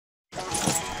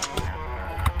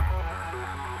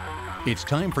It's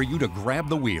time for you to grab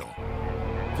the wheel,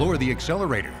 floor the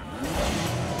accelerator,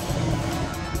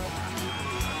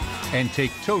 and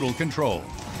take total control.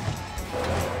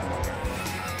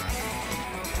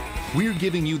 We're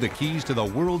giving you the keys to the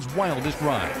world's wildest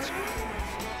rides.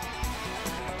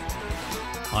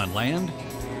 On land,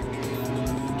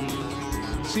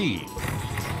 sea,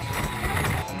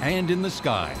 and in the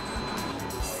sky.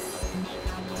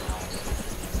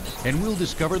 And we'll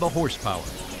discover the horsepower,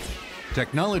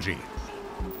 technology,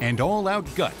 and all-out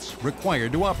guts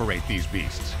required to operate these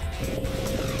beasts.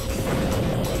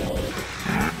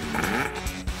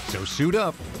 So suit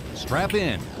up, strap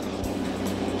in,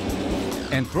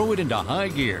 and throw it into high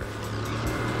gear.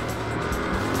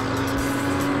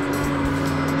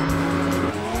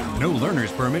 No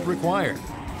learner's permit required.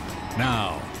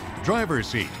 Now, driver's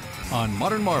seat on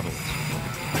Modern Marvels.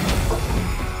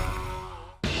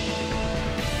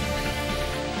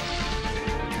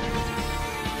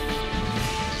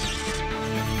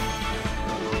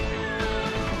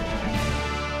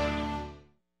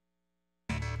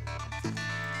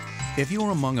 If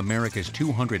you're among America's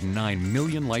 209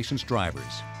 million licensed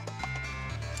drivers,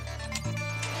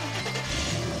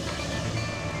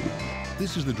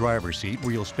 this is the driver's seat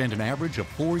where you'll spend an average of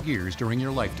 4 years during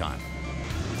your lifetime.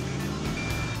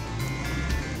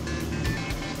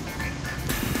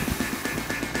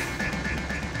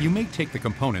 You may take the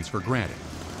components for granted.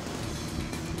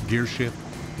 Gear shift,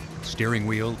 steering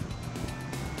wheel,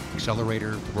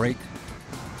 accelerator, brake,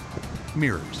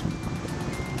 mirrors.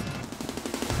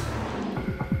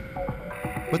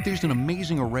 But there's an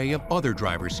amazing array of other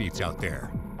driver's seats out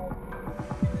there.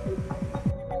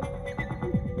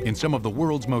 In some of the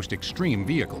world's most extreme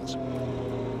vehicles.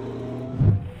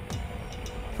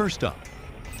 First up,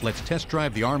 let's test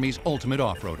drive the Army's ultimate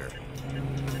off-roader.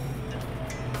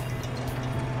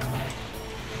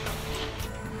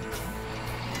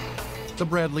 The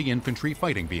Bradley Infantry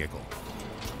Fighting Vehicle.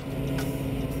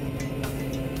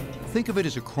 Think of it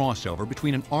as a crossover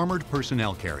between an armored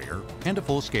personnel carrier and a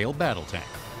full-scale battle tank.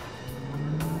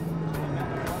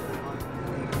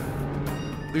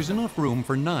 There's enough room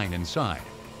for 9 inside,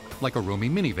 like a roomy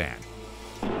minivan.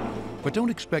 But don't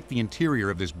expect the interior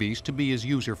of this beast to be as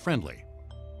user-friendly.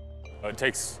 It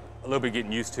takes a little bit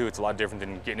getting used to. It's a lot different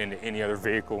than getting into any other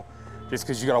vehicle, just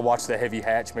because you got to watch the heavy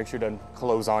hatch, make sure it doesn't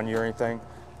close on you or anything,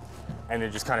 and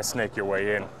then just kind of snake your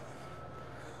way in.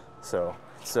 So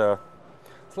it's a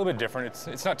little bit different.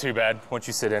 It's not too bad once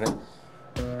you sit in it.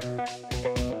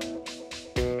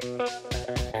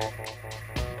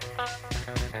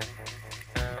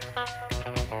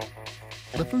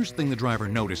 The first thing the driver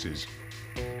notices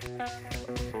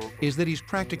is that he's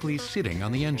practically sitting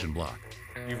on the engine block.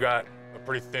 You've got a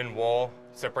pretty thin wall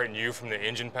separating you from the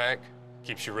engine pack.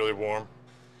 Keeps you really warm.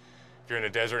 If you're in the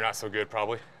desert, not so good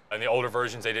probably. In the older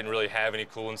versions, they didn't really have any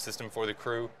cooling system for the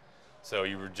crew. So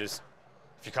you were just,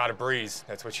 if you caught a breeze,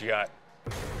 that's what you got.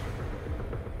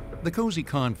 The cozy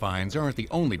confines aren't the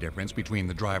only difference between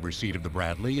the driver's seat of the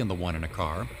Bradley and the one in a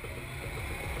car.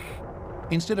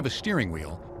 Instead of a steering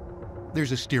wheel,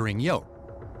 there's a steering yoke.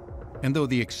 And though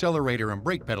the accelerator and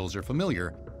brake pedals are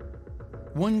familiar,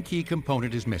 one key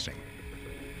component is missing: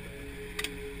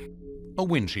 a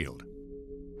windshield.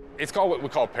 It's called what we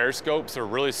call periscopes. They're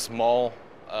really small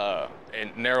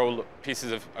and narrow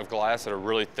pieces of glass that are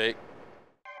really thick.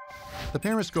 The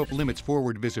periscope limits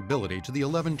forward visibility to the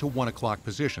 11 to 1 o'clock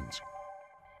positions,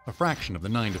 a fraction of the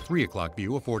 9 to 3 o'clock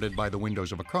view afforded by the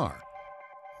windows of a car.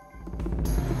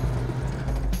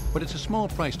 But it's a small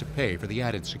price to pay for the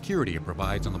added security it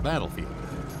provides on the battlefield.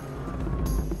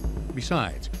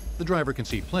 Besides, the driver can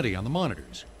see plenty on the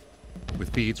monitors,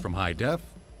 with feeds from high def,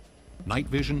 night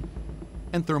vision,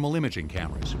 and thermal imaging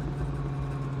cameras.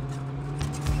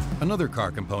 Another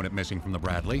car component missing from the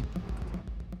Bradley: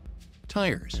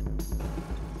 tires.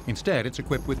 Instead, it's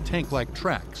equipped with tank-like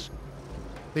tracks.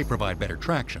 They provide better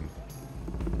traction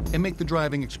and make the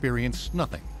driving experience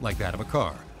nothing like that of a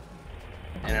car.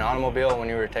 In an automobile, when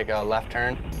you were to take a left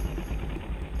turn,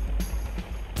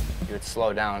 you would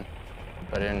slow down.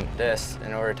 But in this,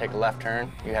 in order to take a left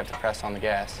turn, you have to press on the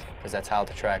gas, because that's how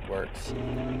the track works.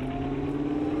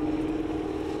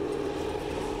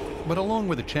 But along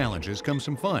with the challenges comes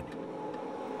some fun.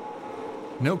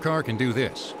 No car can do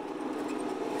this.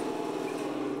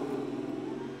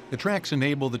 The tracks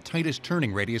enable the tightest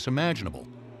turning radius imaginable.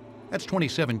 That's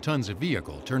 27 tons of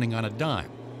vehicle turning on a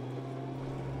dime.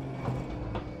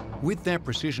 With that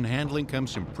precision handling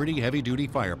comes some pretty heavy-duty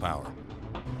firepower.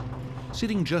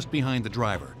 Sitting just behind the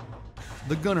driver,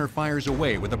 the gunner fires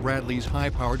away with the Bradley's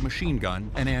high-powered machine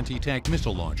gun and anti-tank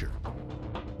missile launcher.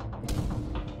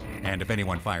 And if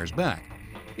anyone fires back,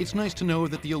 it's nice to know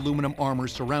that the aluminum armor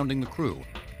surrounding the crew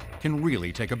can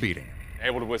really take a beating.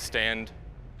 Able to withstand,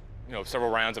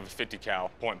 several rounds of a 50 cal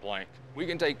point blank. We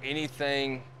can take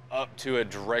anything up to a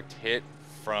direct hit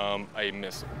from a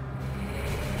missile.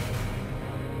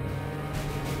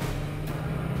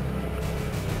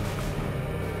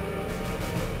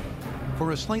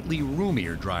 For a slightly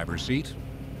roomier driver's seat,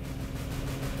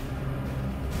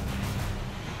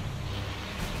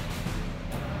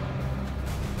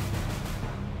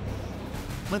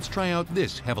 let's try out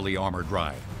this heavily armored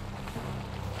ride.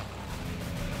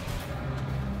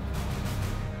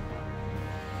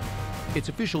 Its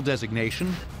official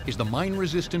designation is the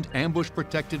Mine-Resistant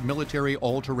Ambush-Protected Military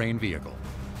All-Terrain Vehicle.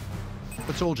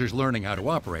 But soldiers learning how to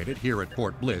operate it here at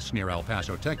Port Bliss near El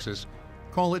Paso, Texas,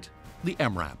 call it the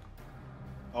MRAP.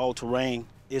 All-terrain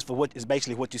is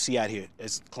basically what you see out here.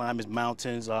 It's climbing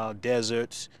mountains,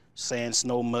 deserts, sand,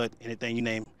 snow, mud, anything you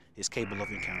name is capable of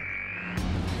encountering.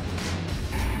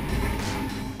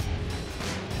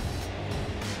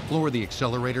 Floor the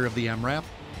accelerator of the MRAP,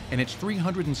 and its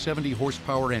 370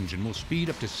 horsepower engine will speed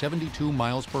up to 72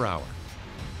 miles per hour.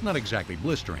 Not exactly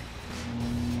blistering,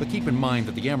 but keep in mind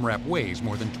that the MRAP weighs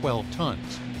more than 12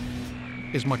 tons,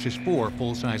 as much as 4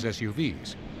 full-size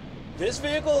SUVs. This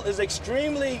vehicle is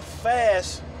extremely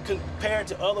fast compared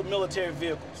to other military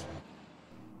vehicles.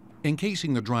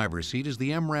 Encasing the driver's seat is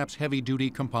the MRAP's heavy-duty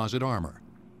composite armor.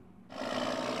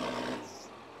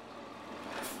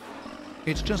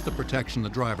 It's just the protection the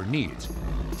driver needs,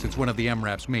 since one of the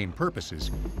MRAP's main purposes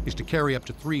is to carry up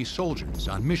to 3 soldiers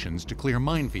on missions to clear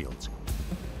minefields.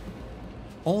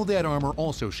 All that armor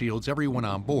also shields everyone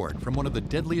on board from one of the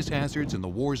deadliest hazards in the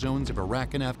war zones of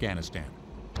Iraq and Afghanistan: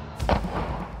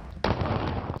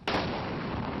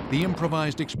 the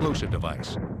Improvised Explosive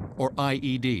Device, or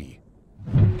IED.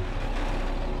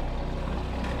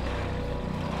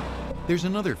 There's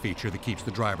another feature that keeps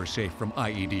the driver safe from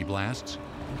IED blasts.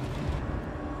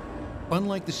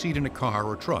 Unlike the seat in a car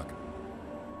or truck,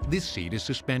 this seat is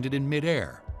suspended in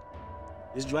midair.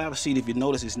 This driver's seat, if you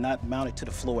notice, is not mounted to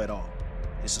the floor at all.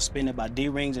 It's suspended by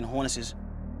D-rings and harnesses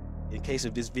in case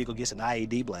if this vehicle gets an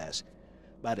IED blast.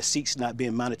 By the seats not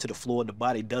being mounted to the floor, the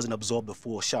body doesn't absorb the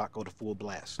full shock or the full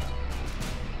blast.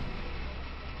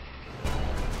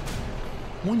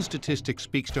 One statistic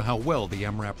speaks to how well the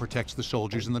MRAP protects the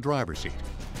soldiers in the driver's seat.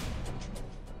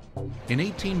 In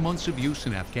 18 months of use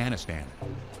in Afghanistan,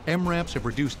 MRAPs have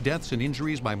reduced deaths and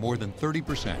injuries by more than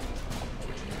 30%.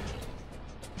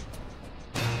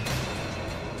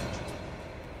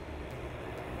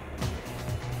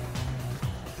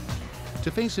 To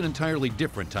face an entirely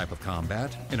different type of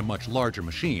combat in a much larger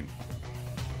machine,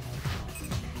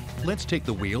 let's take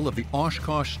the wheel of the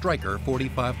Oshkosh Stryker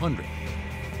 4500.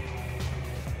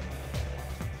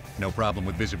 No problem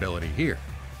with visibility here.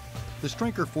 The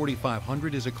Stryker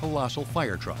 4500 is a colossal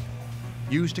fire truck,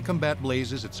 used to combat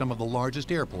blazes at some of the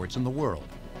largest airports in the world,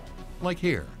 like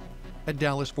here at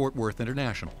Dallas-Fort Worth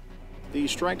International. The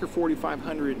Stryker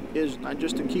 4500 is not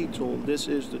just a key tool, this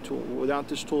is the tool. Without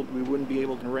this tool, we wouldn't be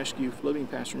able to rescue living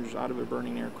passengers out of a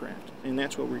burning aircraft. And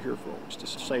that's what we're here for, is to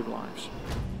save lives.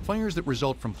 Fires that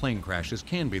result from plane crashes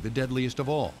can be the deadliest of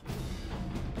all.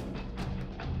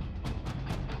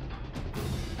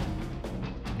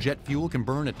 Jet fuel can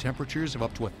burn at temperatures of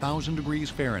up to 1,000 degrees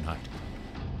Fahrenheit.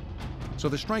 So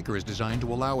the Stryker is designed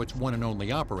to allow its one and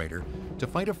only operator to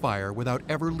fight a fire without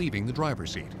ever leaving the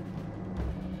driver's seat.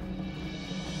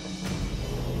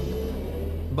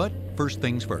 But first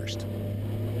things first.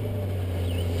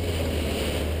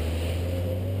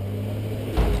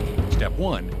 Step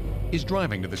 1 is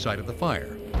driving to the site of the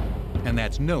fire, and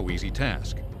that's no easy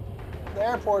task. The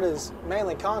airport is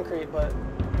mainly concrete, but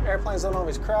airplanes don't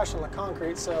always crash on the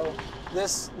concrete, so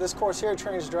this course here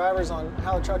trains drivers on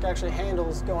how the truck actually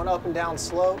handles going up and down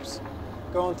slopes,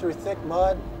 going through thick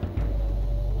mud.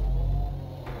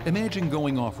 Imagine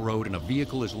going off-road in a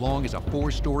vehicle as long as a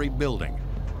 4-story building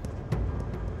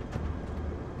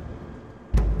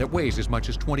that weighs as much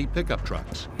as 20 pickup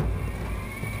trucks.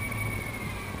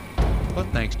 But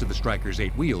thanks to the Stryker's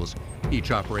 8 wheels,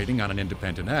 each operating on an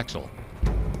independent axle,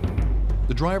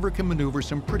 the driver can maneuver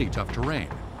some pretty tough terrain.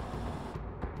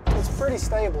 It's pretty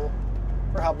stable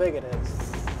for how big it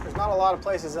is. There's not a lot of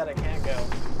places that it can't go.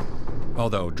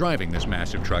 Although driving this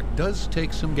massive truck does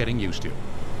take some getting used to.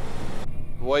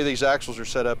 The way these axles are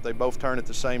set up, they both turn at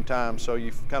the same time, so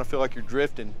you kind of feel like you're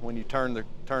drifting when you turn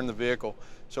the vehicle.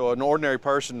 So an ordinary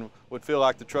person would feel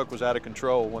like the truck was out of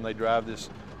control when they drive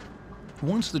this.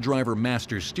 Once the driver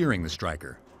masters steering the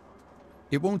Stryker,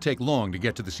 it won't take long to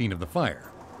get to the scene of the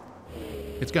fire.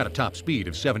 It's got a top speed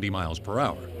of 70 miles per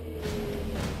hour.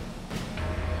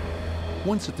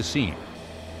 Once at the scene,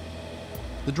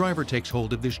 The driver takes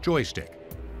hold of this joystick,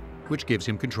 which gives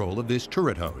him control of this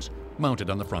turret hose mounted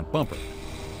on the front bumper.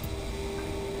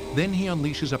 Then he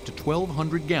unleashes up to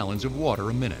 1,200 gallons of water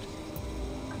a minute.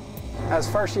 As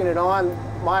first unit on,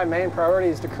 my main priority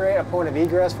is to create a point of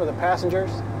egress for the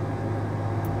passengers.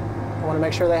 I want to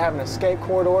make sure they have an escape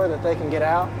corridor that they can get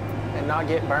out and not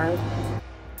get burned.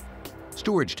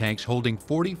 Storage tanks holding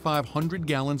 4,500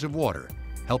 gallons of water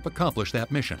help accomplish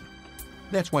that mission.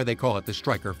 That's why they call it the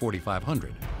Stryker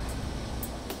 4500.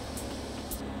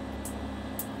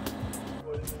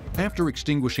 After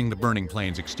extinguishing the burning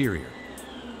plane's exterior,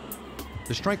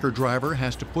 the Stryker driver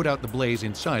has to put out the blaze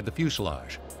inside the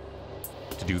fuselage.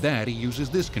 To do that, he uses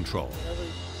this control,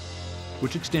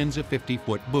 which extends a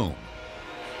 50-foot boom.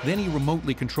 Then he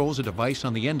remotely controls a device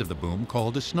on the end of the boom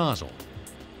called a snozzle,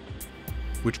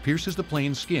 which pierces the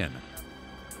plane's skin,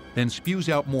 then spews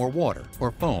out more water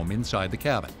or foam inside the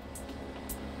cabin.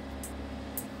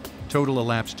 Total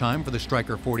elapsed time for the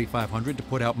Stryker 4500 to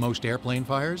put out most airplane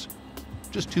fires?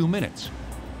 Just 2 minutes.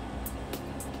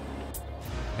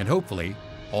 And hopefully,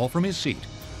 all from his seat,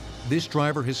 this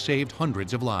driver has saved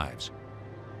hundreds of lives.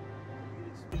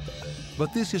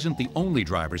 But this isn't the only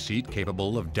driver's seat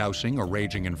capable of dousing a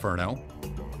raging inferno.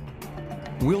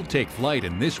 We'll take flight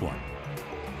in this one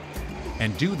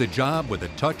and do the job with a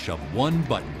touch of one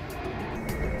button.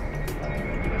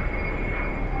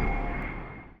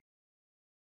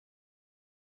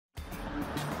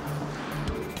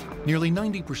 Nearly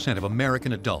 90% of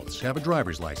American adults have a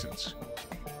driver's license.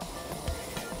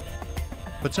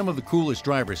 But some of the coolest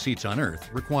driver's seats on Earth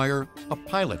require a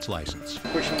pilot's license.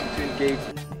 Pushing to engage.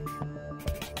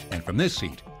 And from this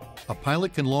seat, a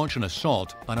pilot can launch an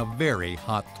assault on a very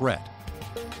hot threat.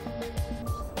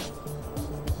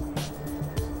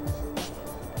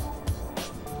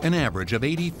 An average of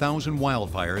 80,000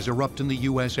 wildfires erupt in the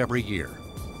U.S. every year,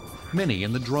 many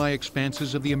in the dry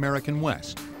expanses of the American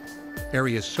West,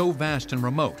 areas so vast and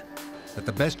remote that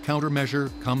the best countermeasure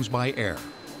comes by air.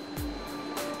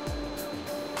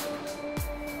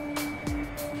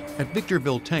 At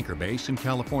Victorville Tanker Base in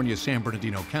California's San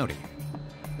Bernardino County,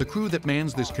 the crew that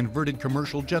mans this converted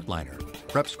commercial jetliner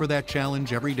preps for that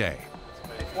challenge every day.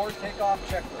 Before takeoff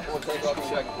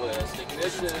checklist.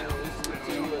 Ignition is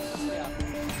continuous.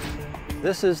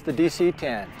 This is the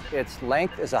DC-10. Its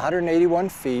length is 181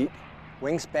 feet,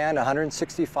 wingspan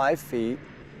 165 feet,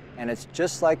 and it's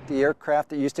just like the aircraft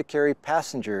that used to carry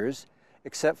passengers,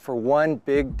 except for one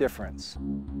big difference.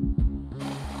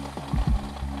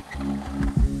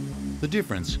 The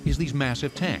difference is these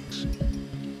massive tanks.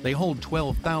 They hold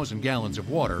 12,000 gallons of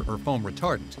water or foam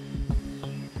retardant,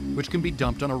 which can be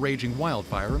dumped on a raging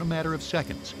wildfire in a matter of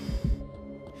seconds.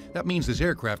 That means this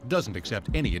aircraft doesn't accept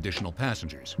any additional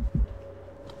passengers.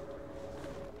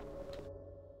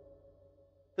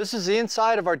 This is the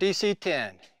inside of our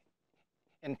DC-10.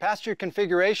 In passenger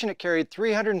configuration, it carried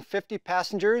 350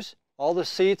 passengers. All the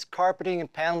seats, carpeting,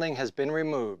 and paneling has been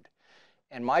removed.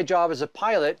 And my job as a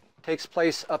pilot takes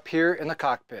place up here in the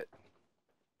cockpit.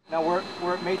 Now,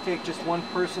 where it may take just one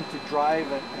person to drive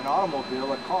an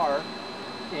automobile, a car,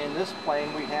 in this plane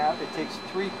it takes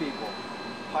 3 people: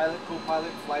 pilot,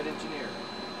 co-pilot, flight engineer.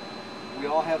 We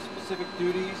all have specific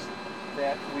duties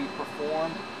that we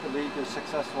perform to lead to a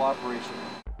successful operation.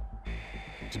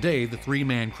 Today, the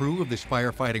 3-man crew of this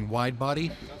firefighting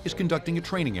wide-body is conducting a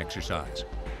training exercise.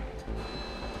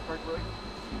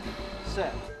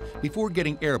 Set. Before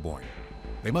getting airborne,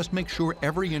 they must make sure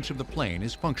every inch of the plane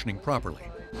is functioning properly.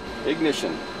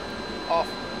 Ignition. Off.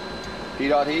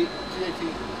 P-dot heat.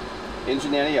 GAT.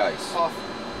 Engine anti-ice. Off.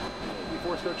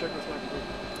 Before start checklist not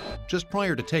complete. Just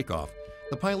prior to takeoff,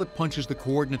 the pilot punches the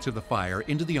coordinates of the fire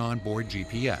into the onboard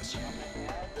GPS,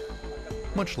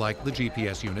 much like the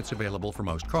GPS units available for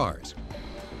most cars.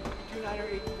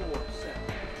 2984, set.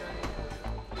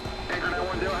 Anchor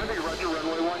 910 Heavy, roger,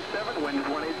 runway 17, wind is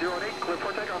 1808, clear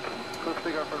for takeoff. Clear for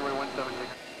takeoff, runway 17.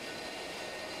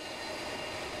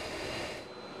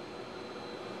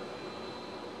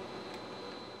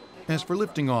 As for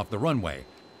lifting off the runway,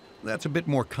 that's a bit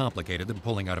more complicated than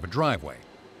pulling out of a driveway.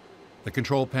 The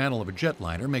control panel of a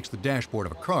jetliner makes the dashboard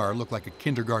of a car look like a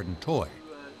kindergarten toy.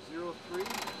 03,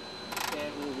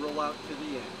 and we'll roll out to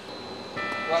the end.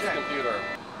 Watch computer.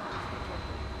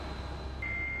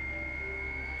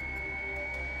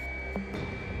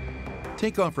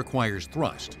 Takeoff requires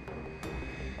thrust,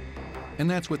 and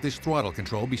that's what this throttle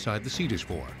control beside the seat is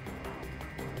for.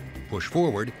 Push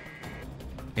forward,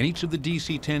 and each of the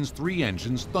DC-10's 3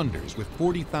 engines thunders with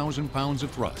 40,000 pounds of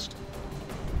thrust.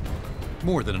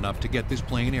 More than enough to get this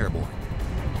plane airborne.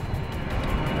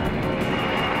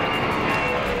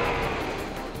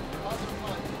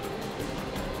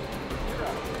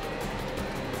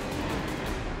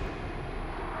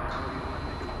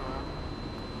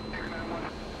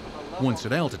 Once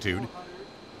at altitude,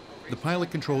 the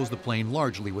pilot controls the plane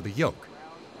largely with a yoke,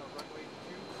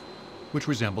 which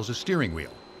resembles a steering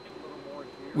wheel,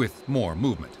 with more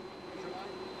movement.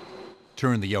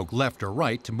 Turn the yoke left or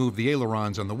right to move the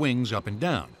ailerons on the wings up and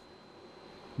down,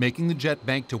 making the jet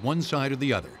bank to one side or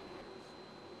the other.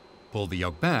 Pull the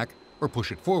yoke back or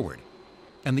push it forward,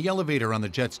 and the elevator on the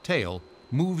jet's tail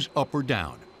moves up or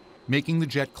down, making the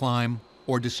jet climb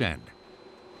or descend.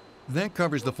 That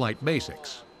covers the flight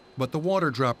basics, but the water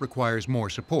drop requires more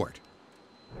support.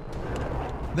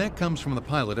 That comes from the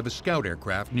pilot of a scout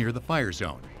aircraft near the fire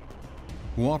zone,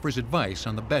 who offers advice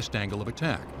on the best angle of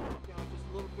attack.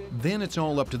 Then it's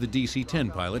all up to the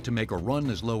DC-10 pilot to make a run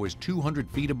as low as 200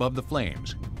 feet above the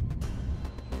flames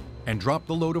and drop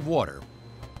the load of water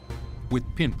with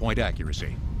pinpoint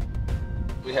accuracy.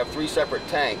 We have 3 separate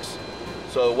tanks.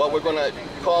 So what we're going to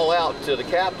call out to the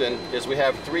captain is we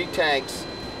have 3 tanks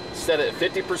set at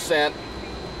 50%,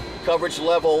 coverage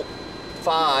level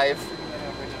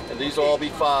 5, and these will all be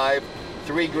 5,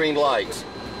 3 green lights.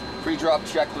 Pre-drop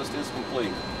checklist is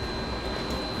complete.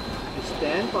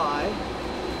 Stand by.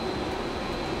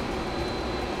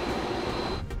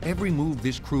 Every move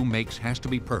this crew makes has to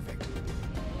be perfect.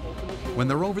 When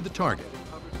they're over the target,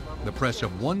 the press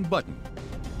of one button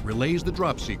relays the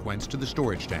drop sequence to the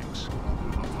storage tanks.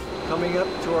 Coming up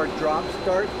to our drop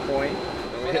start point.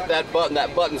 When we hit that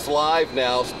button's live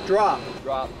now. Drop.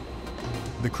 Drop.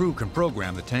 The crew can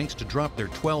program the tanks to drop their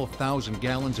 12,000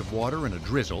 gallons of water in a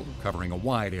drizzle covering a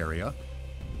wide area,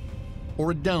 or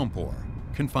a downpour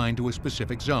confined to a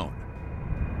specific zone.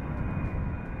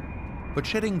 But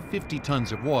shedding 50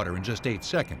 tons of water in just 8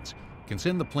 seconds can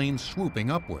send the plane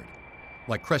swooping upward,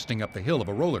 like cresting up the hill of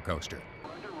a roller coaster.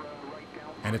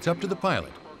 And it's up to the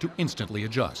pilot to instantly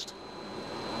adjust.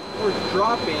 We're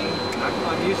dropping.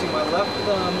 I'm using my left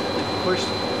thumb to push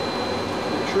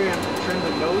the trim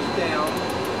the nose down,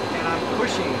 and I'm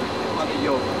pushing on the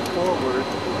yoke forward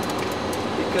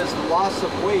because the loss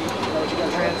of weight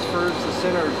transfers the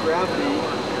center of gravity,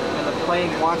 and the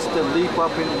plane wants to leap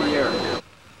up into the air.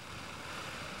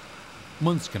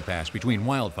 Months can pass between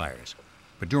wildfires,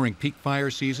 but during peak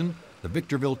fire season, the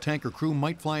Victorville tanker crew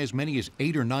might fly as many as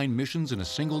 8 or 9 missions in a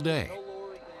single day.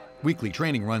 Weekly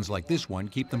training runs like this one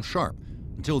keep them sharp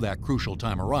until that crucial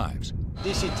time arrives.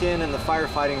 DC-10 in the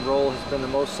firefighting role has been the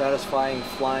most satisfying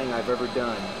flying I've ever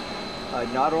done.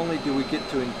 Not only do we get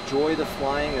to enjoy the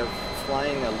flying of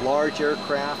flying a large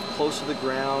aircraft close to the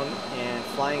ground and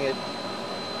flying it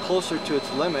closer to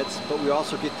its limits, but we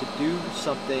also get to do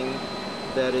something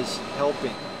that is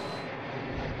helping.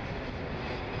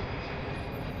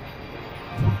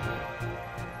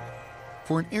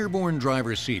 For an airborne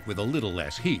driver's seat with a little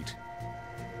less heat,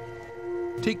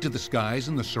 take to the skies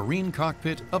in the serene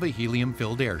cockpit of a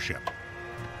helium-filled airship.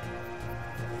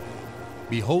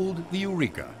 Behold the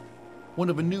Eureka, one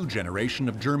of a new generation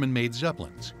of German-made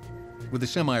Zeppelins. With a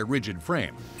semi-rigid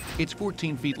frame, it's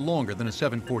 14 feet longer than a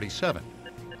 747,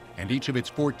 and each of its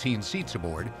 14 seats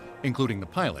aboard, including the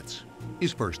pilot's,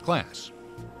 is first class.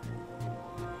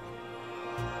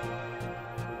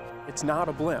 It's not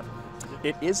a blimp.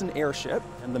 It is an airship,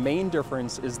 and the main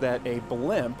difference is that a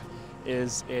blimp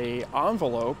is an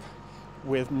envelope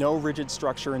with no rigid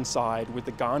structure inside, with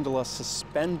the gondola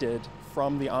suspended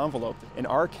from the envelope. In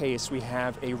our case, we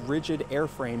have a rigid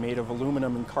airframe made of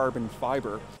aluminum and carbon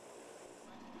fiber.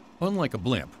 Unlike a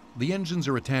blimp, the engines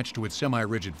are attached to its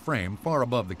semi-rigid frame far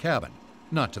above the cabin,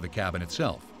 not to the cabin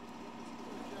itself.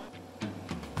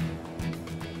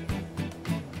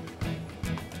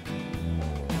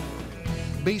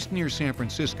 Based near San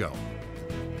Francisco,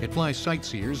 it flies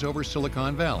sightseers over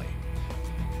Silicon Valley.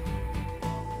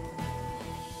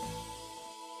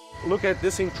 Look at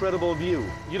this incredible view.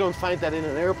 You don't find that in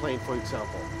an airplane, for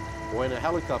example, or in a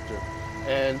helicopter.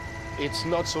 And it's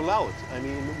not so loud. I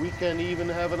mean, we can even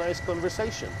have a nice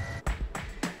conversation.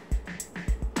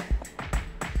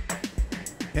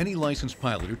 Any licensed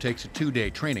pilot who takes a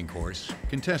 2-day training course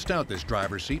can test out this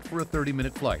driver's seat for a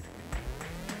 30-minute flight.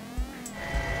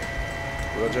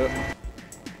 Roger.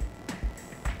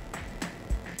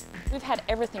 We've had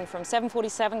everything from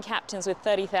 747 captains with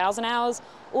 30,000 hours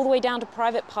all the way down to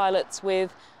private pilots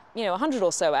with, 100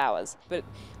 or so hours. But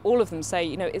all of them say,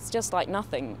 it's just like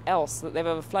nothing else that they've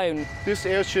ever flown. This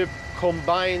airship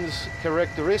combines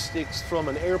characteristics from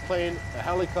an airplane, a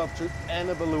helicopter, and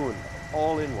a balloon,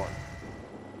 all in one.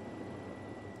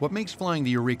 What makes flying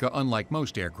the Eureka unlike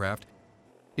most aircraft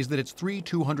is that its 3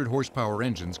 200-horsepower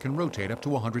engines can rotate up to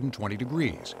 120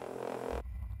 degrees.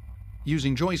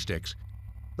 Using joysticks,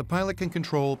 the pilot can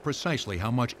control precisely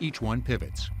how much each one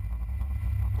pivots.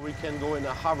 We can go in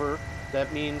a hover.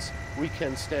 That means we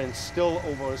can stand still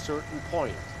over a certain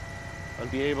point.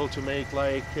 and be able to make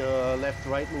like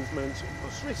left-right movements,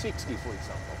 360 for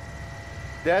example.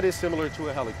 That is similar to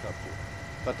a helicopter,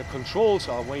 but the controls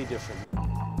are way different.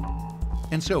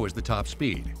 And so is the top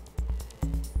speed.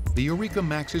 The Eureka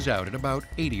maxes out at about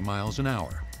 80 miles an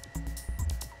hour.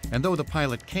 And though the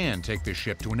pilot can take this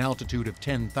ship to an altitude of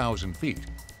 10,000 feet,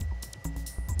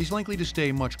 he's likely to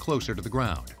stay much closer to the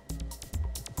ground.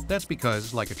 That's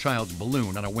because, like a child's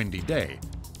balloon on a windy day,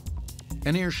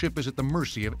 an airship is at the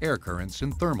mercy of air currents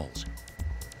and thermals,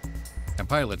 and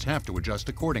pilots have to adjust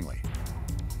accordingly.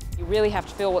 You really have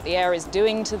to feel what the air is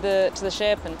doing to the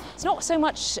ship, and it's not so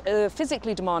much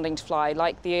physically demanding to fly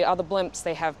like the other blimps.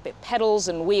 They have pedals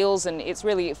and wheels, and it's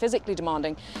really physically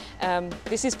demanding.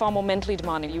 This is far more mentally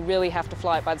demanding. You really have to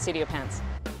fly it by the seat of your pants.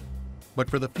 But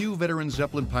for the few veteran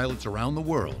Zeppelin pilots around the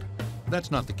world,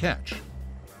 that's not the catch.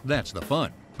 That's the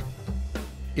fun.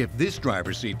 If this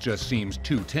driver's seat just seems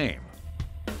too tame,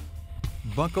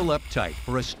 buckle up tight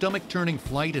for a stomach-turning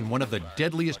flight in one of the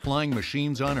deadliest flying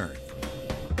machines on Earth.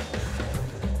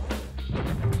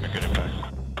 Good impact.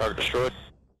 Target destroyed.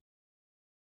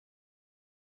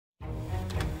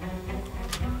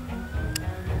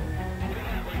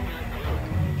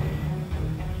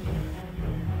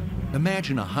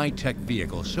 Imagine a high-tech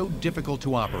vehicle so difficult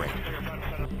to operate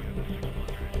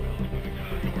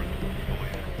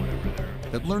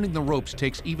that learning the ropes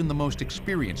takes even the most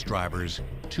experienced drivers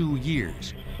 2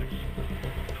 years.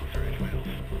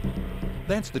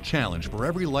 That's the challenge for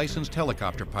every licensed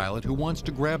helicopter pilot who wants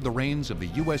to grab the reins of the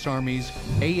U.S. Army's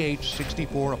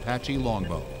AH-64 Apache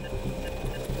Longbow.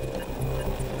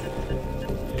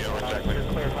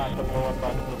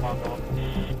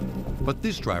 But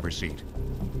this driver's seat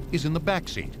is in the back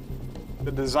seat.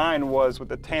 The design was with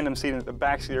the tandem seat at the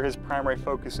back seater, his primary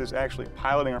focus is actually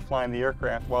piloting or flying the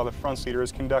aircraft, while the front seater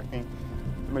is conducting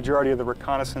the majority of the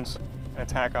reconnaissance and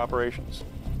attack operations.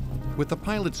 With the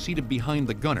pilot seated behind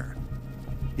the gunner,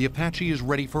 the Apache is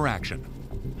ready for action.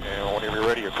 And whenever you're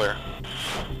ready, you're clear.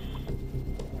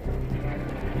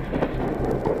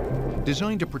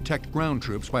 Designed to protect ground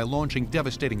troops by launching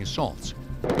devastating assaults,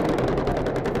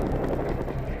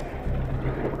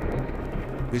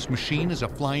 this machine is a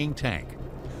flying tank.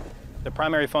 The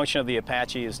primary function of the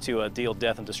Apache is to deal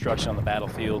death and destruction on the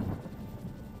battlefield.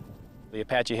 The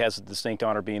Apache has the distinct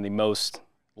honor of being the most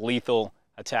lethal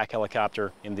attack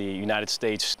helicopter in the United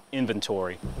States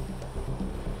inventory.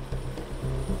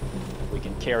 We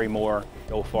can carry more,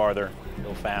 go farther,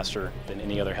 go faster than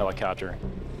any other helicopter.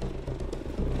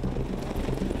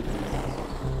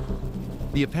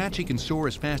 The Apache can soar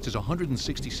as fast as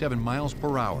 167 miles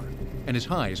per hour and as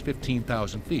high as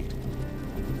 15,000 feet.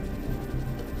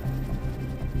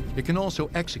 It can also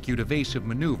execute evasive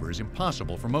maneuvers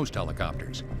impossible for most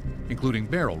helicopters, including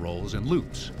barrel rolls and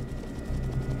loops.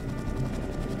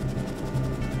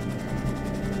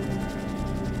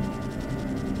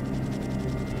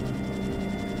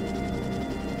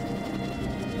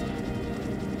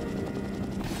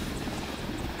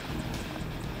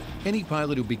 Any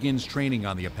pilot who begins training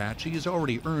on the Apache has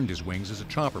already earned his wings as a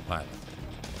chopper pilot.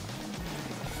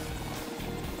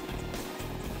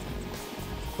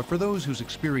 But for those whose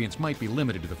experience might be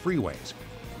limited to the freeways,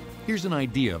 here's an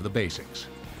idea of the basics.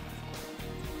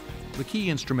 The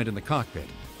key instrument in the cockpit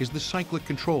is the cyclic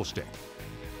control stick.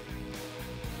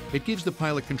 It gives the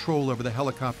pilot control over the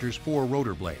helicopter's 4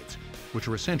 rotor blades, which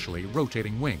are essentially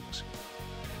rotating wings.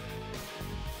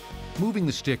 Moving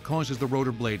the stick causes the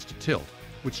rotor blades to tilt,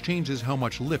 which changes how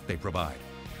much lift they provide.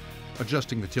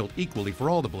 Adjusting the tilt equally for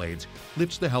all the blades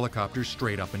lifts the helicopter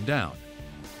straight up and down.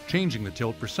 Changing the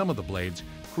tilt for some of the blades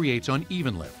creates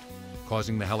uneven lift,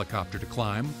 causing the helicopter to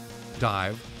climb,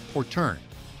 dive, or turn.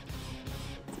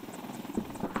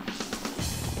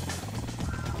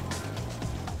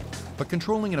 But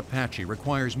controlling an Apache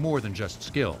requires more than just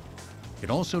skill. It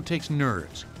also takes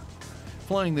nerves.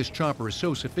 Flying this chopper is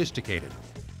so sophisticated,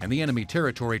 and the enemy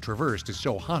territory traversed is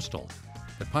so hostile,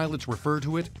 that pilots refer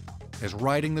to it as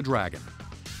riding the dragon.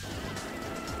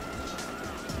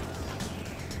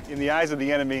 In the eyes of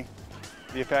the enemy,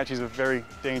 the Apache is a very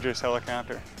dangerous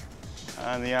helicopter.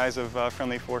 In the eyes of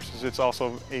friendly forces, it's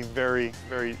also a very,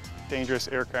 very dangerous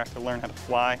aircraft to learn how to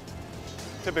fly.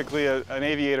 Typically, an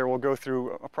aviator will go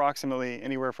through approximately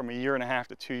anywhere from 1.5 years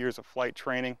to 2 years of flight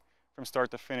training from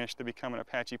start to finish to become an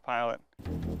Apache pilot.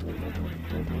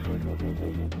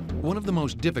 One of the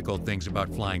most difficult things about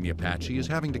flying the Apache is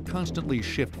having to constantly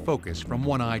shift focus from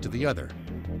one eye to the other,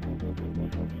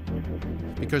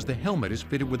 because the helmet is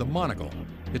fitted with a monocle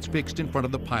that's fixed in front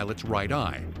of the pilot's right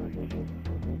eye.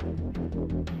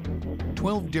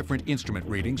 12 different instrument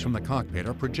readings from the cockpit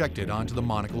are projected onto the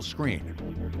monocle screen.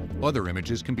 Other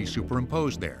images can be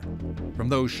superimposed there, from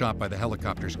those shot by the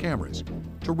helicopter's cameras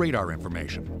to radar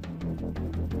information.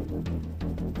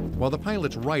 While the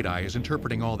pilot's right eye is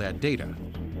interpreting all that data,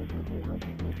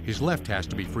 his left has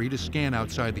to be free to scan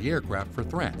outside the aircraft for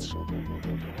threats.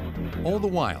 All the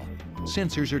while,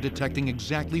 sensors are detecting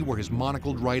exactly where his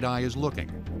monocled right eye is looking.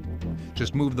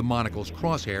 Just move the monocle's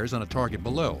crosshairs on a target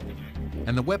below,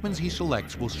 and the weapons he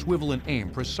selects will swivel and aim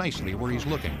precisely where he's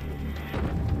looking.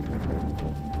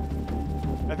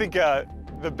 I think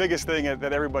the biggest thing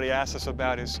that everybody asks us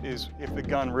about is if the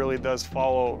gun really does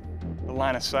follow the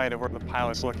line of sight of where the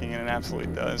pilot's looking, and it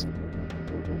absolutely does.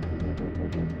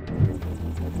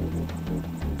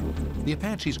 The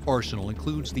Apache's arsenal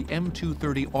includes the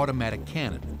M230 automatic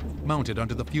cannon mounted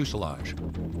under the fuselage.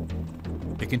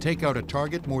 It can take out a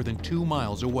target more than 2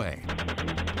 miles away.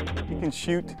 You can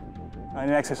shoot in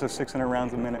excess of 600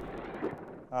 rounds a minute.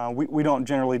 We don't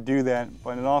generally do that,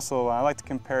 but it also, I like to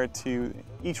compare it to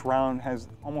each round has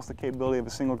almost the capability of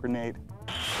a single grenade.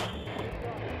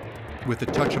 With the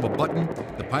touch of a button,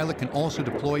 the pilot can also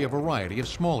deploy a variety of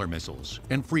smaller missiles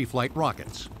and free-flight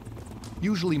rockets,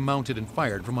 usually mounted and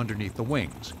fired from underneath the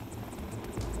wings.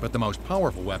 But the most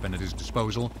powerful weapon at his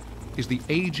disposal is the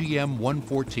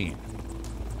AGM-114,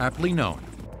 aptly known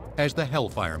as the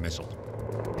Hellfire missile.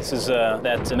 This is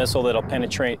that missile that'll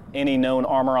penetrate any known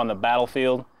armor on the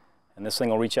battlefield, and this thing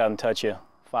will reach out and touch you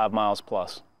 5 miles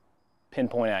plus.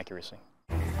 Pinpoint accuracy.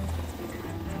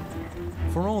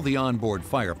 For all the onboard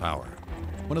firepower,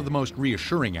 one of the most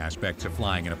reassuring aspects of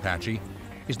flying an Apache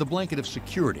is the blanket of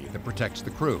security that protects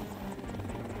the crew.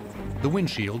 The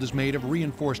windshield is made of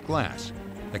reinforced glass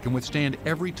that can withstand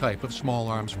every type of small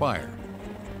arms fire.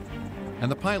 And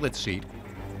the pilot's seat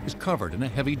is covered in a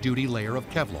heavy-duty layer of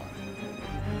Kevlar.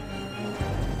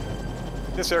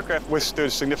 This aircraft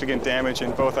withstood significant damage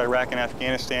in both Iraq and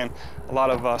Afghanistan. A lot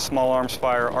of small arms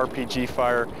fire, RPG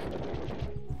fire.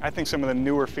 I think some of the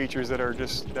newer features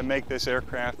that make this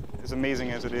aircraft as amazing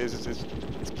as it is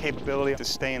its capability to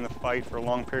stay in the fight for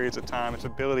long periods of time, its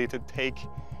ability to take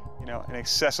an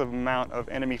excessive amount of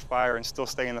enemy fire and still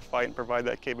stay in the fight and provide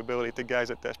that capability to guys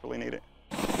that desperately need it.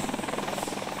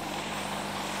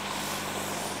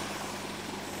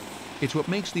 It's what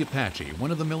makes the Apache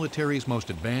one of the military's most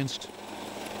advanced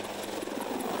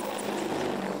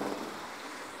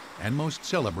and most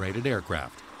celebrated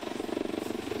aircraft.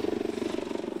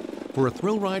 For a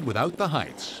thrill ride without the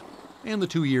heights and the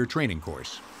 2-year training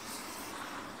course,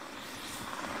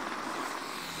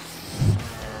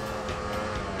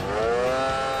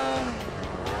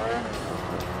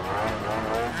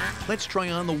 let's try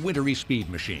on the Wintry Speed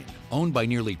Machine, owned by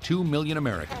nearly 2 million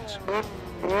Americans.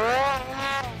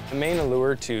 The main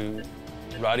allure to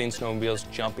riding snowmobiles,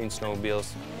 jumping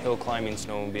snowmobiles, hill climbing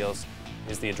snowmobiles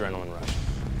is the adrenaline rush.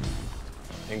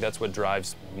 I think that's what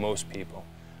drives most people.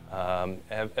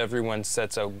 Everyone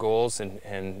sets out goals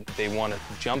and they want to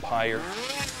jump higher,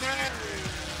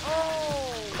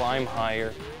 climb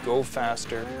higher, go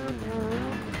faster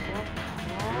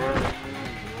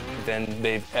than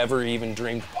they've ever even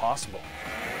dreamed possible.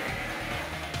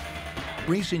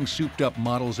 Racing souped-up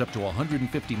models up to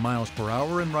 150 miles per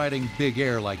hour and riding big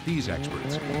air like these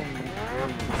experts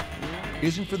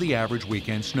isn't for the average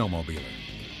weekend snowmobiler.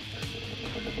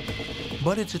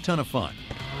 But it's a ton of fun,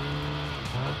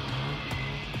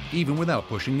 even without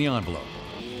pushing the envelope.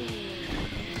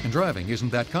 And driving isn't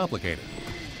that complicated.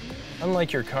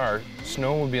 Unlike your car,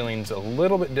 snowmobiling's a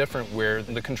little bit different where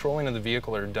the controlling of the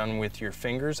vehicle are done with your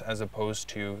fingers as opposed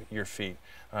to your feet.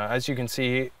 As you can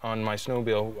see on my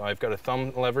snowmobile, I've got a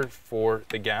thumb lever for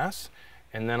the gas,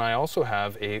 and then I also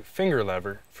have a finger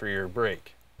lever for your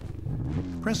brake.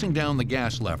 Pressing down the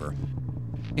gas lever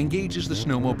engages the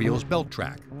snowmobile's belt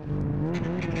track,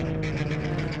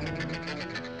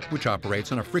 which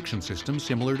operates on a friction system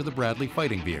similar to the Bradley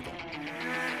fighting vehicle.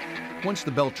 Once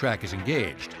the belt track is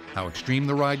engaged, how extreme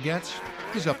the ride gets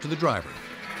is up to the driver.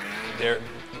 There are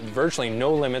virtually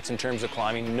no limits in terms of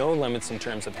climbing, no limits in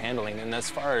terms of handling, and as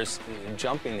far as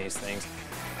jumping these things,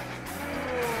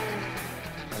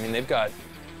 I mean, they've got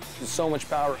so much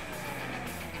power.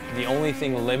 The only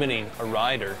thing limiting a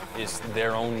rider is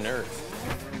their own nerve.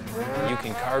 You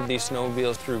can carve these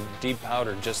snowmobiles through deep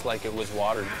powder just like it was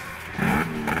water.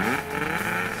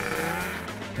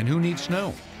 And who needs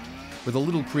snow? With a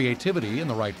little creativity and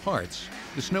the right parts,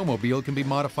 the snowmobile can be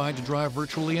modified to drive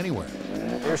virtually anywhere.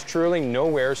 There's truly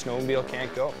nowhere a snowmobile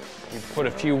can't go. You put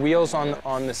a few wheels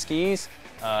on the skis,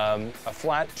 a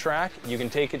flat track, you can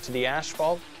take it to the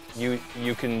asphalt, you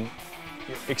can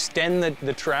extend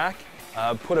the track,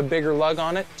 put a bigger lug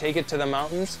on it, take it to the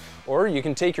mountains, Or you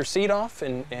can take your seat off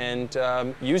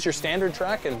and use your standard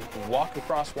track and walk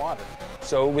across water.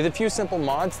 So with a few simple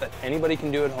mods that anybody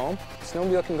can do at home,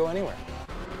 snowmobile can go anywhere.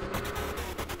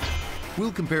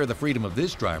 We'll compare the freedom of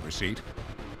this driver's seat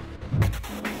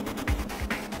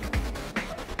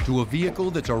to a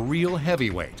vehicle that's a real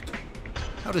heavyweight.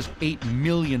 How does 8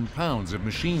 million pounds of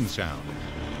machine sound?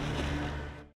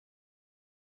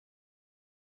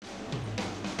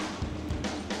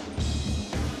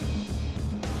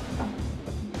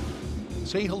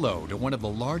 Say hello to one of the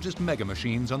largest mega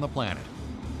machines on the planet.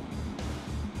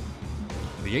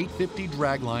 The 850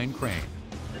 dragline crane.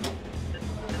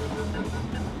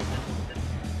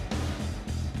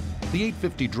 The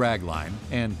 850 dragline,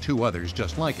 and 2 others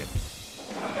just like it,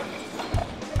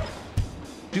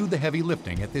 do the heavy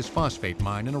lifting at this phosphate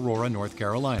mine in Aurora, North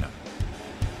Carolina.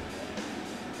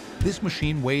 This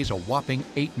machine weighs a whopping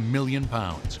 8 million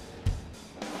pounds,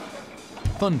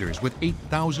 thunders with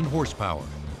 8,000 horsepower,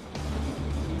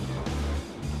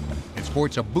 and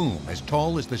sports a boom as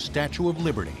tall as the Statue of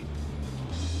Liberty.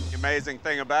 The amazing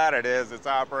thing about it is it's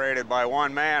operated by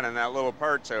one man in that little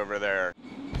perch over there.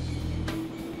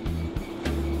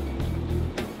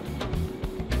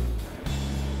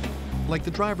 Like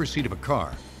the driver's seat of a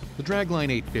car, the Dragline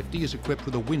 850 is equipped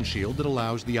with a windshield that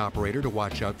allows the operator to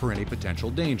watch out for any potential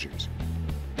dangers.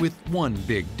 With one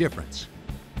big difference.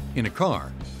 In a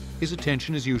car, his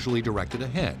attention is usually directed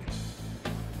ahead.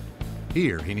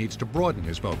 Here, he needs to broaden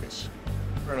his focus.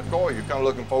 In a car, you're kind of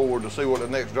looking forward to see what the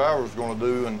next driver is going to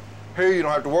do, and here you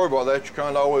don't have to worry about that. You're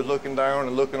kind of always looking down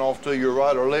and looking off to your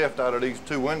right or left out of these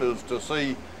 2 windows to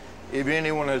see if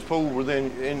anyone has pulled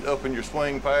within up in your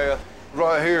swing path.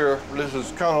 Right here, this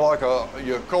is kind of like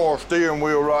your car steering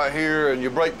wheel right here and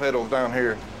your brake pedals down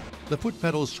here. The foot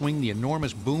pedals swing the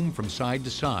enormous boom from side to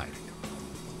side.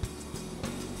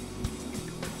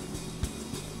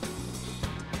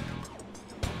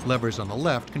 Levers on the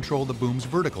left control the boom's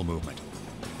vertical movement,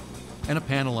 and a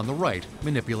panel on the right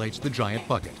manipulates the giant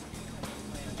bucket.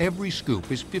 Every scoop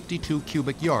is 52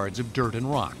 cubic yards of dirt and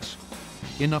rocks,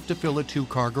 enough to fill a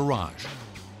 2-car garage.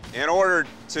 In order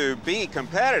to be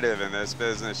competitive in this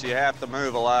business, you have to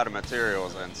move a lot of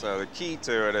materials, and so the key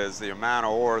to it is the amount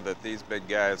of ore that these big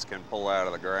guys can pull out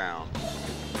of the ground.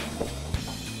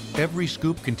 Every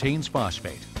scoop contains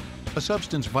phosphate, a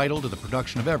substance vital to the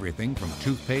production of everything from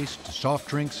toothpaste to soft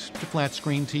drinks to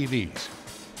flat-screen TVs.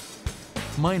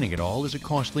 Mining it all is a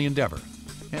costly endeavor,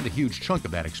 and a huge chunk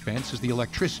of that expense is the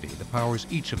electricity that powers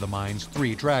each of the mine's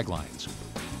 3 draglines.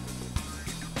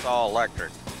 It's all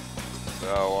electric.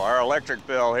 So our electric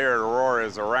bill here at Aurora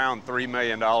is around $3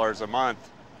 million a month,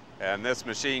 and this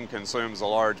machine consumes a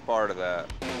large part of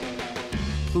that.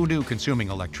 Who knew consuming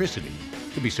electricity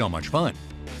could be so much fun?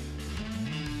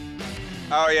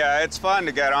 Oh yeah, it's fun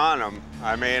to get on them.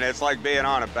 I mean, it's like being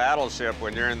on a battleship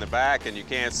when you're in the back and you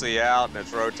can't see out and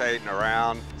it's rotating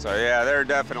around. So yeah, they're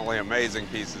definitely amazing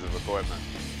pieces of equipment.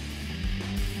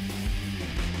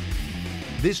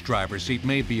 This driver's seat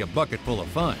may be a bucket full of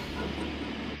fun,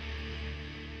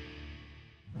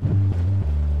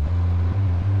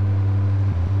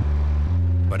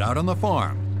 but out on the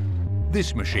farm,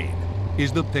 this machine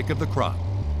is the pick of the crop.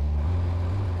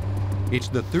 It's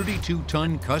the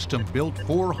 32-ton custom-built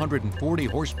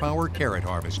 440-horsepower carrot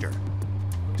harvester,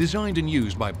 designed and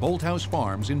used by Bolthouse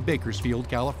Farms in Bakersfield,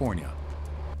 California.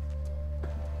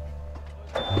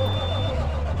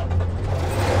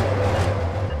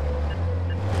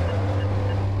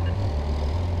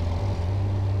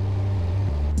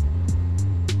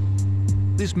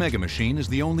 This mega machine is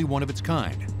the only one of its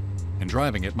kind, and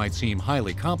driving it might seem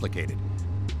highly complicated.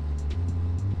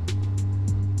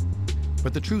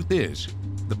 But the truth is,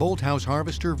 the Bolthouse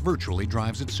harvester virtually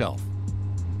drives itself.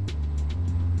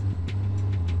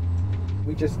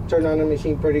 We just turn on the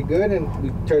machine pretty good, and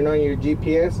we turn on your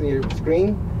GPS and your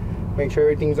screen, make sure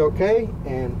everything's okay,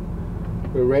 and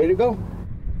we're ready to go.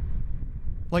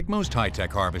 Like most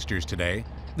high-tech harvesters today,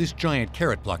 this giant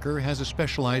carrot plucker has a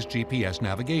specialized GPS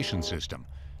navigation system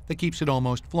that keeps it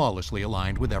almost flawlessly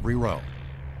aligned with every row.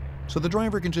 So the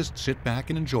driver can just sit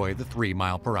back and enjoy the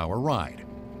 3-mile-per-hour ride.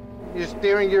 You're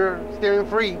steering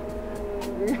free.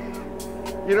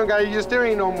 You don't gotta use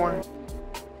steering no more.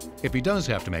 If he does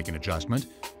have to make an adjustment,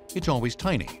 it's always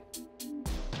tiny.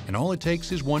 And all it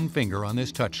takes is one finger on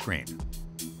this touchscreen.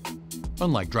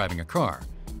 Unlike driving a car,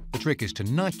 the trick is to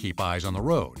not keep eyes on the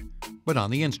road, but on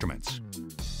the instruments.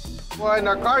 Well, in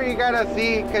a car you gotta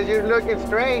see because you're looking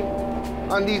straight.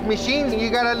 On these machines, you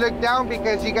gotta look down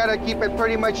because you gotta keep it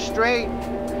pretty much straight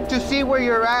to see where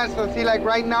you're at. So see, like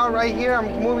right now, right here,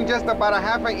 I'm moving just about a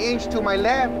 ½ inch to my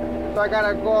left. So I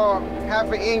gotta go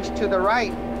 ½ inch to the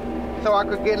right so I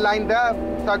could get lined up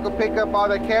so I could pick up all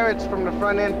the carrots from the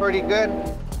front end pretty good.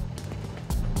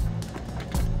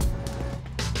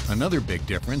 Another big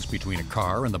difference between a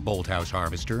car and the bolt house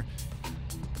harvester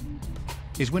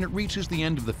is when it reaches the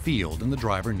end of the field and the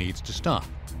driver needs to stop.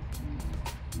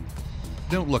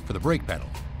 Don't look for the brake pedal.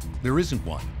 There isn't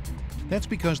one. That's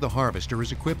because the harvester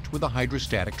is equipped with a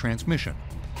hydrostatic transmission.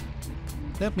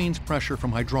 That means pressure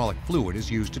from hydraulic fluid is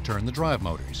used to turn the drive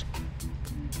motors.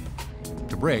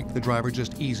 To brake, the driver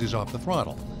just eases off the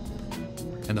throttle,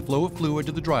 and the flow of fluid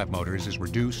to the drive motors is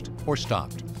reduced or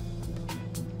stopped.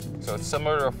 So it's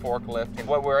similar to a forklift. And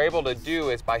what we're able to do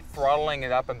is by throttling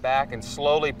it up and back and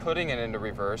slowly putting it into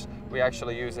reverse, we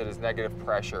actually use it as negative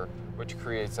pressure, which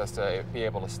creates us to be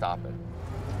able to stop it.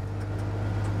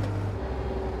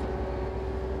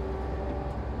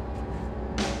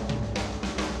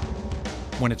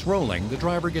 When it's rolling, the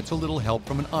driver gets a little help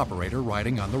from an operator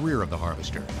riding on the rear of the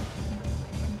harvester.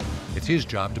 It's his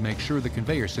job to make sure the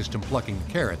conveyor system plucking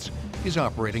the carrots is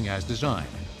operating as designed.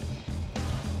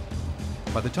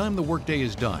 By the time the workday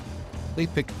is done,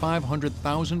 they've picked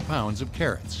 500,000 pounds of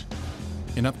carrots,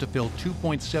 enough to fill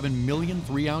 2.7 million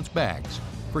 3-ounce bags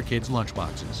for kids'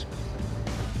 lunchboxes.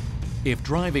 If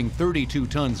driving 32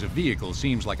 tons of vehicle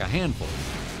seems like a handful,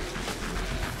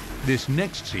 this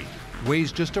next seat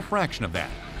weighs just a fraction of that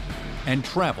and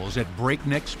travels at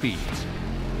breakneck speeds.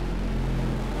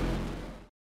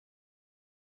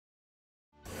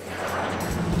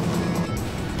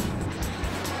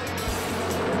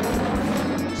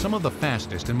 Some of the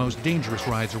fastest and most dangerous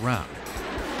rides around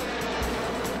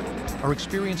are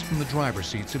experienced from the driver's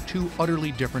seats of two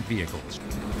utterly different vehicles,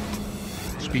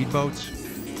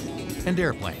 speedboats and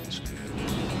airplanes.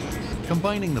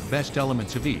 Combining the best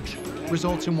elements of each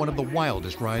results in one of the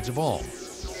wildest rides of all.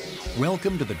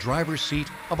 Welcome to the driver's seat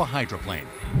of a hydroplane.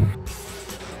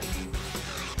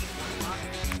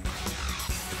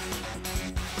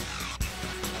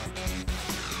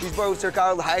 These boats are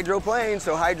called hydroplanes,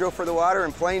 so hydro for the water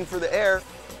and plane for the air.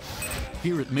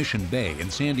 Here at Mission Bay in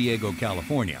San Diego,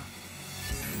 California,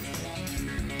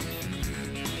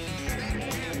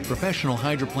 professional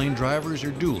hydroplane drivers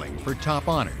are dueling for top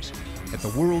honors at the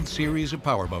World Series of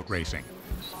Powerboat Racing.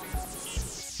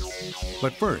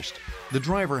 But first, the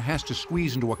driver has to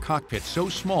squeeze into a cockpit so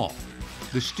small,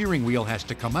 the steering wheel has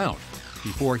to come out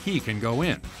before he can go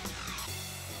in.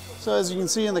 So as you can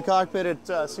see in the cockpit,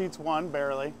 it seats one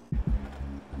barely.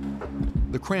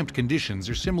 The cramped conditions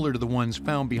are similar to the ones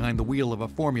found behind the wheel of a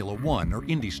Formula One or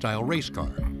Indy-style race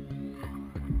car.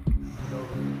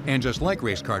 And just like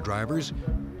race car drivers,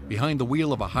 behind the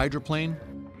wheel of a hydroplane,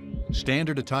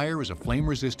 standard attire is a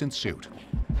flame-resistant suit.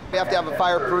 We have to have a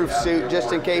fireproof suit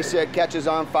just in case it catches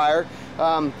on fire.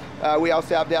 We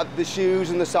also have to have the shoes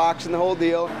and the socks and the whole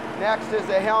deal. Next is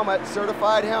the helmet,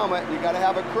 certified helmet. You got to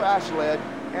have a crash lid.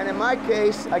 And in my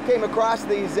case, I came across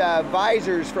these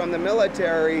visors from the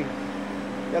military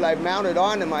that I've mounted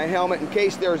onto my helmet in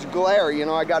case there's glare. You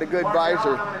know, I got a good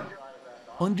visor.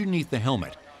 Underneath the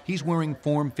helmet, he's wearing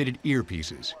form-fitted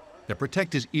earpieces that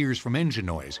protect his ears from engine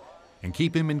noise and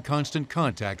keep him in constant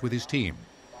contact with his team.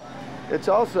 It's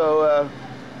also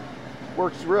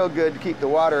works real good to keep the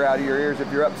water out of your ears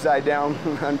if you're upside down.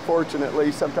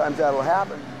 Unfortunately, sometimes that'll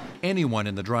happen. Anyone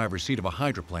in the driver's seat of a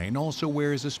hydroplane also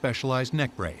wears a specialized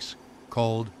neck brace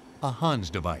called a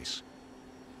Hans device,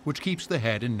 which keeps the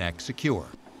head and neck secure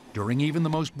during even the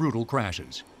most brutal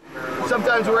crashes.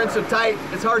 Sometimes we're in so tight,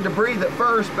 it's hard to breathe at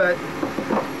first, but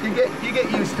you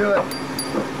get used to it.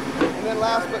 And then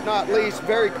last but not least,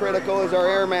 very critical, is our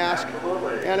air mask.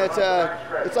 And it's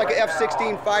like an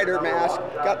F-16 fighter mask.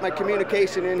 Got my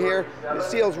communication in here. It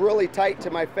seals really tight to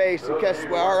my face in case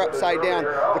we are upside down.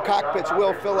 The cockpits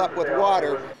will fill up with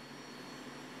water.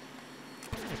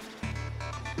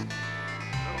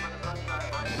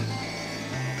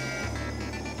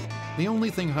 The only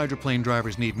thing hydroplane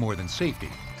drivers need more than safety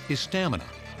is stamina.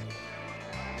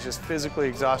 It's just physically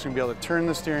exhausting to be able to turn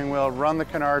the steering wheel, run the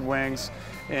canard wings,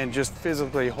 and just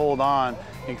physically hold on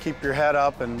and keep your head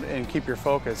up and keep your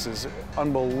focus is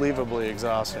unbelievably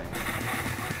exhausting.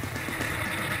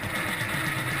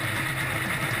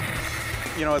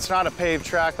 You know, it's not a paved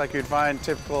track like you'd find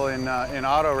typical in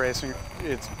auto racing.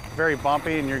 It's very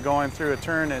bumpy and you're going through a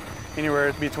turn at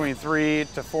anywhere between 3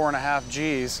 to 4.5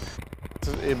 Gs.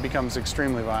 It becomes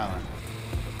extremely violent.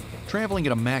 Traveling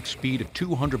at a max speed of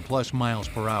 200+ miles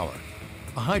per hour,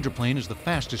 a hydroplane is the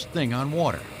fastest thing on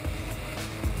water.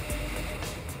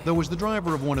 Though as the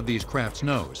driver of one of these crafts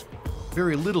knows,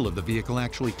 very little of the vehicle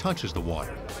actually touches the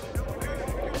water.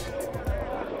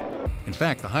 In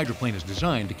fact, the hydroplane is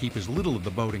designed to keep as little of the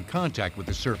boat in contact with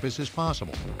the surface as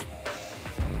possible.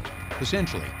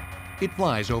 Essentially, it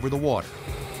flies over the water.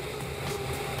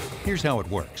 Here's how it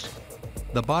works.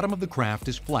 The bottom of the craft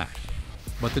is flat,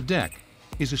 but the deck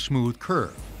is a smooth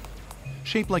curve,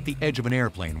 shaped like the edge of an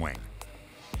airplane wing.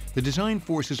 The design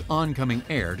forces oncoming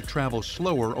air to travel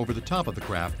slower over the top of the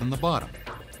craft than the bottom,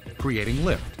 creating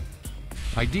lift.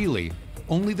 Ideally,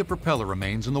 only the propeller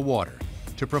remains in the water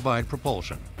to provide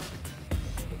propulsion.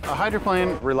 A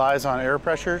hydroplane relies on air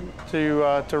pressure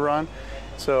to run.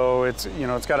 So it's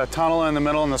got a tunnel in the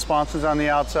middle and the sponsons on the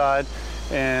outside,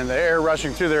 and the air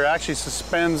rushing through there actually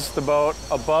suspends the boat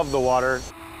above the water.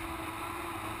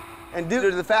 And due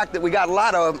to the fact that we got a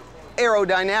lot of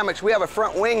aerodynamics, we have a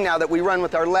front wing now that we run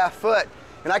with our left foot,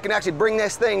 and I can actually bring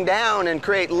this thing down and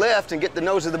create lift and get the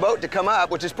nose of the boat to come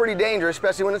up, which is pretty dangerous,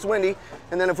 especially when it's windy.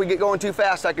 And then if we get going too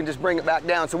fast, I can just bring it back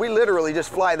down. So we literally just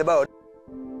fly the boat.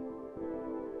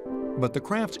 But the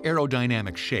craft's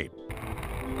aerodynamic shape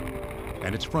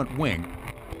and its front wing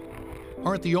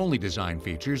aren't the only design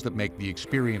features that make the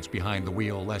experience behind the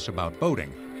wheel less about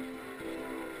boating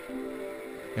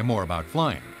and more about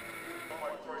flying.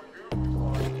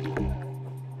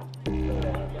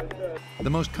 The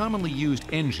most commonly used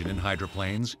engine in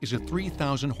hydroplanes is a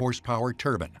 3,000 horsepower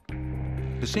turbine,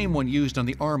 the same one used on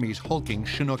the Army's hulking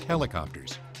Chinook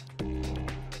helicopters.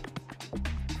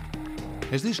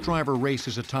 As this driver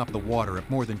races atop the water at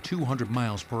more than 200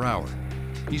 miles per hour,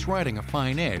 he's riding a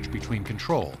fine edge between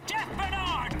control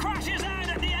crashes out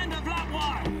at the end of lap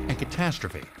 1 and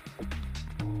catastrophe.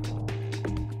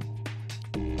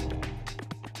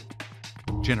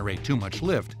 Generate too much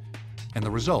lift, and the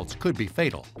results could be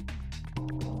fatal.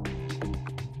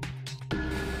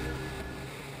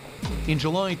 In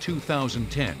July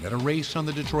 2010, at a race on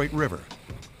the Detroit River,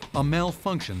 a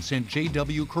malfunction sent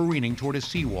JW careening toward a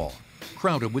seawall,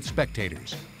 crowded with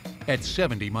spectators, at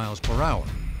 70 miles per hour.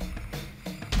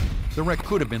 The wreck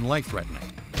could have been life-threatening,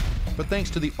 but thanks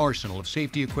to the arsenal of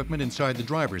safety equipment inside the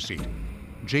driver's seat,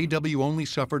 JW only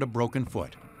suffered a broken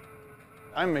foot.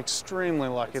 I'm extremely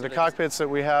lucky. The cockpits that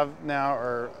we have now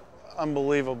are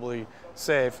unbelievably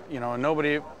safe.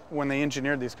 Nobody, when they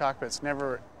engineered these cockpits,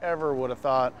 never ever would have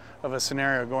thought of a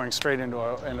scenario going straight into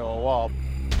a wall.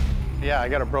 Yeah, I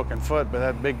got a broken foot, but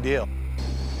that's a big deal.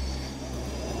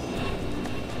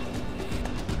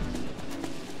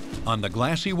 On the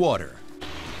glassy water,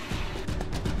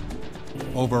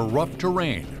 over rough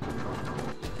terrain,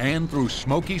 and through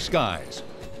smoky skies,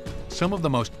 some of the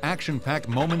most action-packed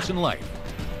moments in life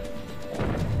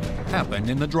happen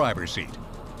in the driver's seat.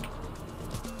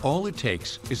 All it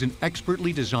takes is an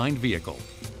expertly designed vehicle,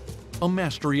 a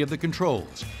mastery of the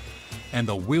controls, and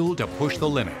the will to push the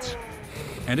limits.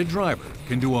 And a driver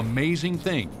can do amazing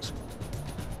things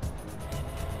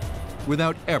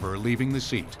without ever leaving the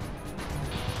seat.